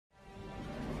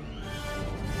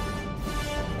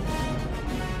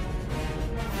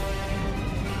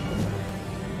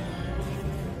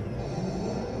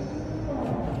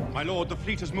My lord, the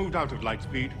fleet has moved out of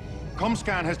Lightspeed.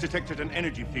 Comscan has detected an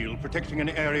energy field protecting an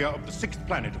area of the 6th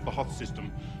planet of the Hoth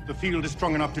system. The field is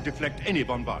strong enough to deflect any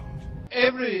bombardment.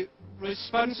 Every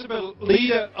responsible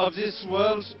leader of this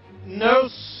world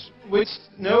knows which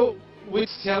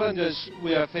challenges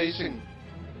we are facing.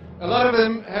 A lot of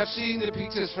them have seen the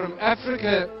pictures from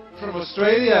Africa, from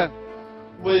Australia,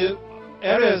 with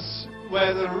areas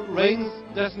where the rain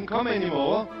doesn't come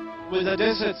anymore, with the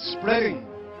desert spreading.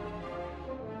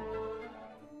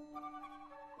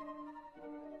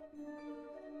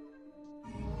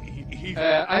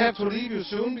 I have to leave you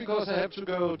soon because I have to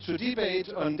go to debate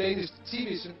on Danish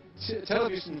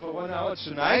television for 1 hour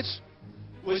tonight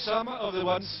with some of the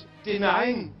ones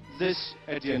denying this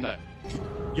agenda.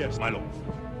 Yes, my lord.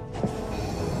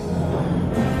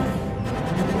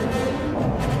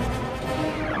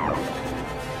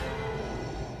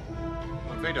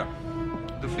 Darth Vader,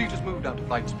 the fleet has moved out of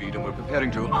Lightspeed and we're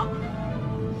preparing to...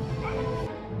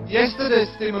 Yesterday's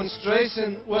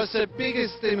demonstration was the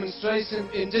biggest demonstration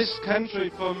in this country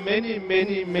for many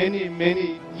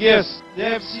years. They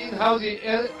have seen how the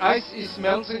ice is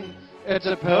melting at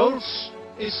the poles.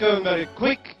 It's going very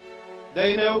quick.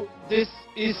 They know this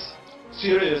is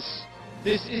serious.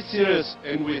 This is serious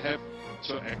and we have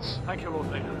to act. Thank you, Lord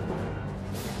Vader.